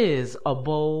this is A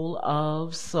Bowl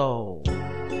of Soul.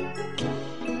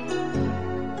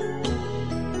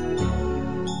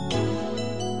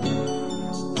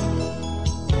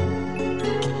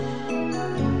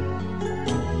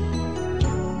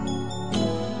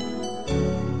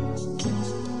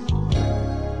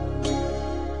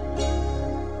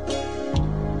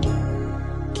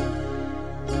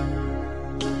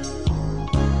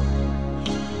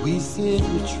 We said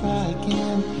we'd try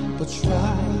again, but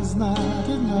try is not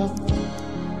enough.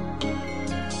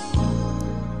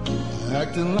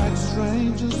 Acting like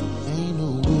strangers ain't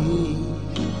no way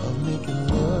of making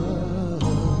love.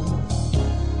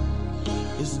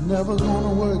 It's never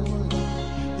gonna work.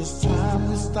 It's time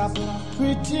to stop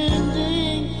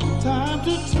pretending. Time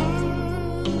to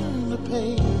turn the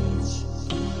page.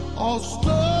 All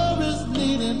stories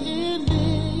need an ending.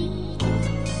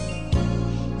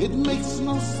 It makes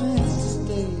no sense to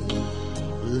stay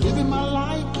living my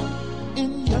life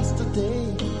in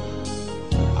yesterday.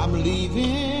 I'm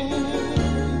leaving,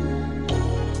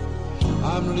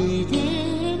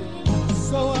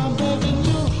 so I'm begging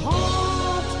you,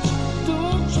 heart,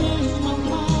 don't change my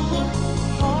mind.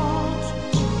 Heart,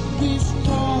 be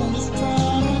strong this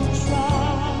time and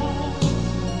try.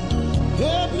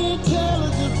 Help me tell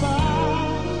her goodbye.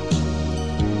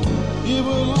 It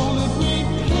will only bring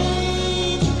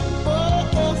pain for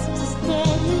us to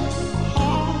stay.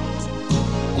 Heart,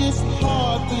 it's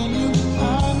hard than you, I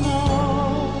know.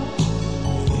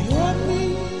 Help me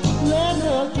let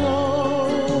her go.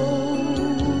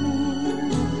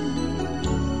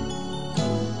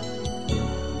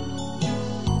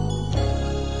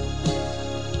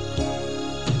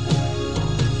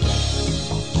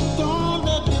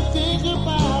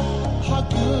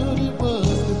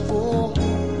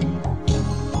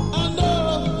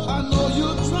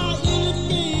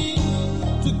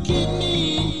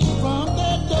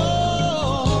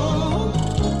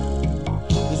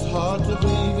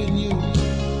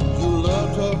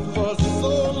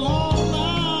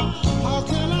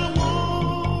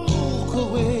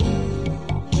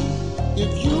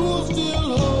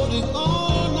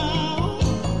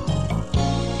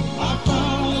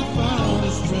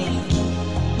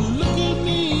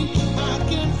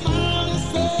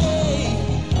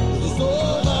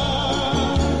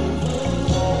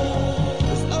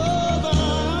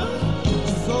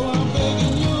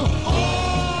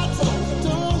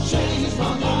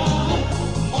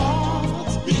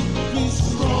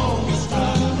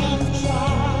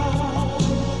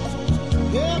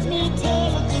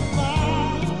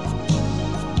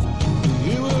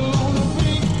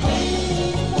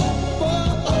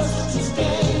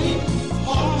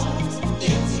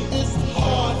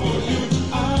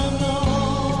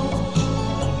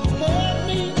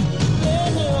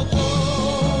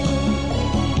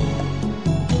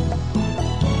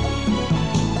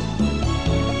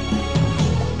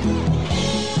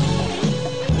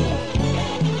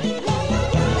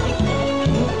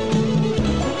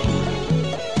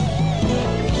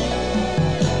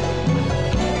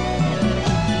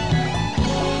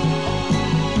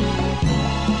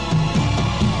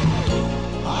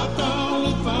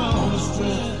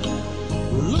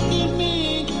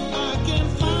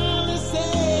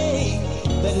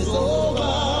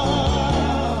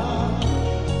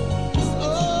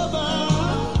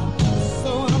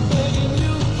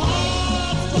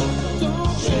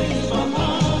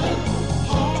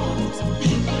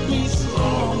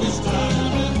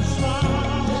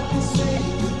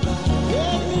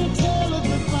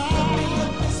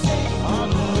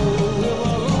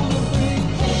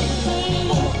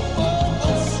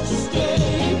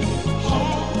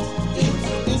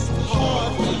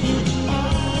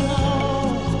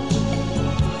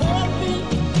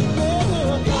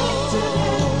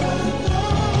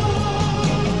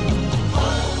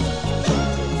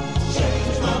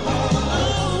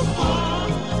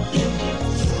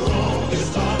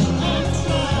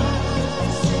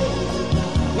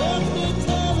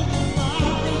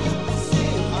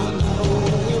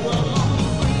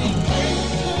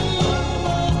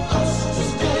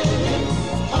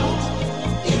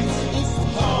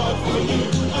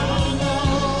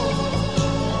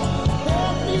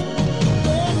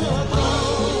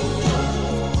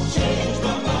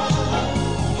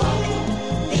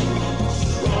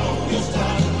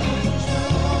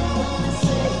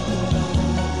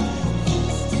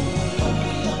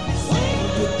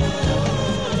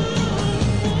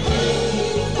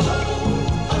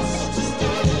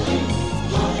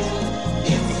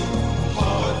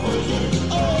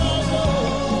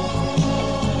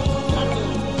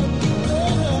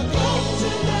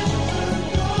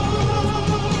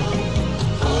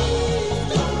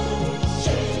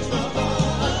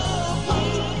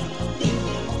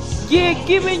 Yeah,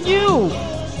 giving you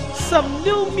some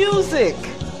new music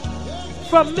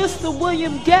from Mr.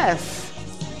 William Guest,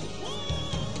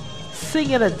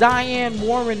 singing a Diane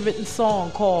Warren written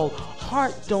song called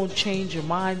Heart Don't Change Your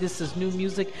Mind. This is new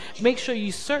music. Make sure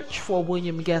you search for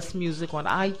William Guest music on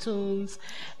iTunes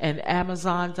and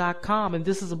Amazon.com. And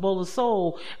this is A Bowl of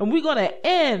Soul. And we're going to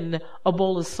end A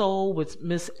Bowl of Soul with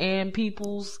Miss Ann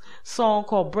Peoples' song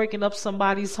called Breaking Up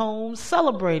Somebody's Home,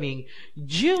 celebrating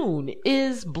June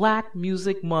is Black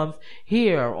Music Month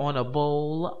here on A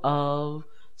Bowl of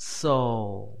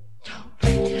Soul.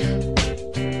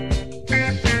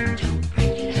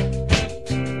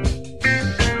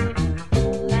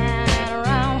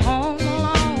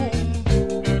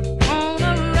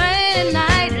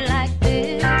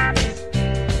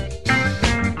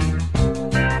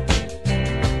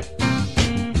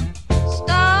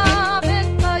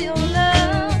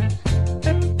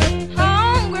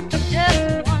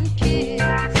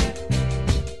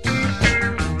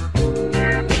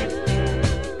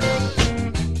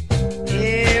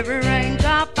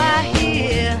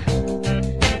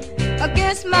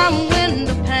 My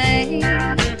window pane,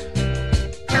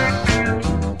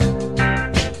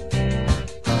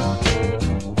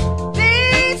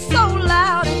 be so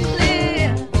loud and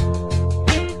clear,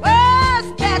 words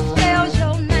that spells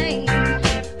your name.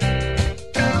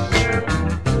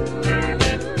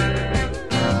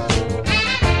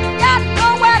 Got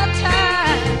nowhere to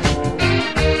turn,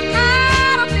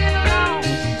 I've been alone,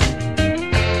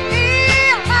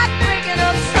 feel like breaking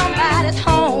up somebody's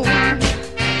home.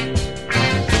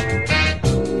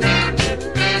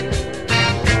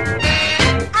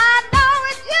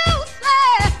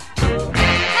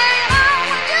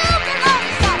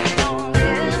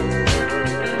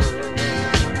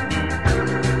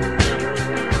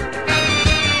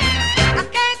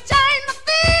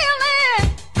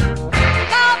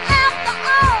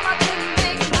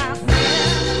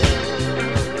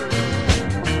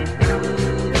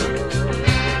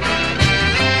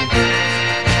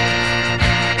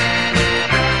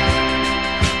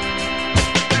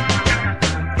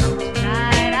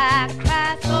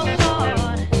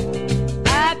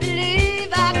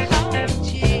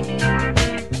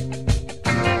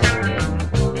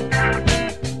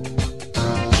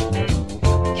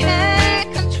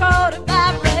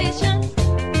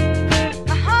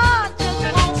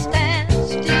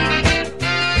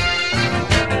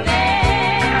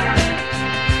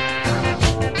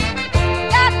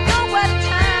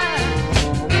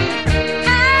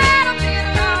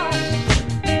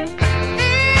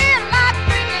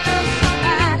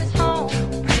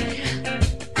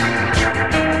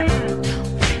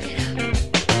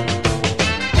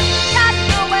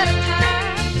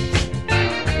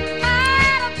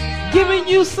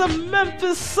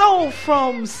 Memphis Soul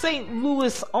from St.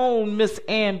 Louis' own Miss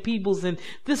Ann Peebles, and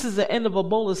this is the end of A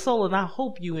Bowl of Soul, and I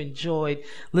hope you enjoyed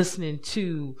listening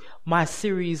to my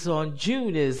series on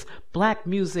June is Black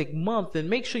Music Month. And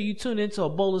make sure you tune into A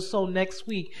Bowl of Soul next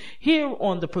week here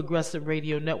on the Progressive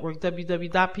Radio Network,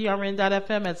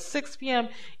 www.prn.fm at 6 p.m.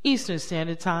 Eastern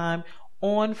Standard Time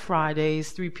on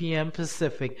Fridays, 3 p.m.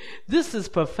 Pacific. This is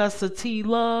Professor T.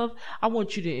 Love. I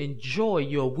want you to enjoy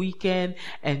your weekend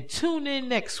and tune in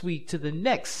next week to the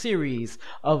next series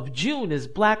of June is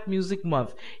Black Music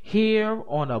Month here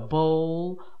on A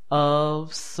Bowl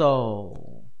of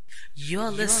Soul.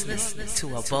 You're listening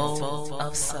to A Bowl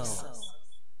of Soul.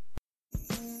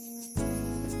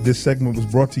 This segment was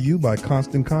brought to you by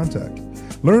Constant Contact.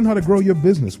 Learn how to grow your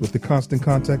business with the Constant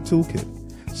Contact Toolkit.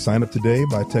 Sign up today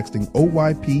by texting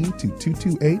OYP to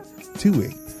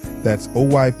 22828. That's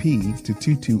OYP to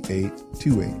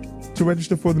 22828 to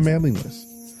register for the mailing list.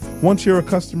 Once you're a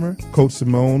customer, Coach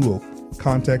Simone will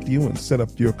contact you and set up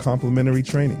your complimentary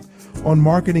training on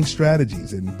marketing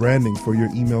strategies and branding for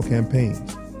your email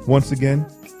campaigns. Once again,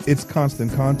 it's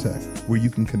Constant Contact, where you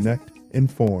can connect,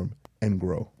 inform, and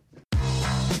grow.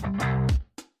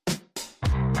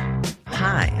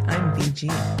 Hi, I'm BG.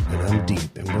 And I'm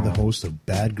Deep, and we're the hosts of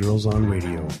Bad Girls on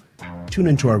Radio. Tune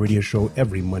into our radio show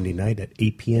every Monday night at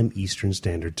 8 p.m. Eastern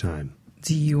Standard Time.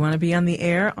 Do you want to be on the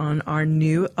air on our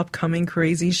new upcoming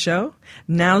crazy show?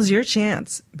 Now's your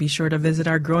chance. Be sure to visit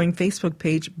our growing Facebook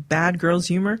page, Bad Girls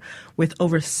Humor, with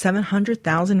over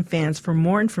 700,000 fans for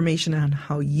more information on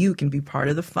how you can be part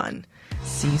of the fun.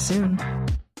 See you soon.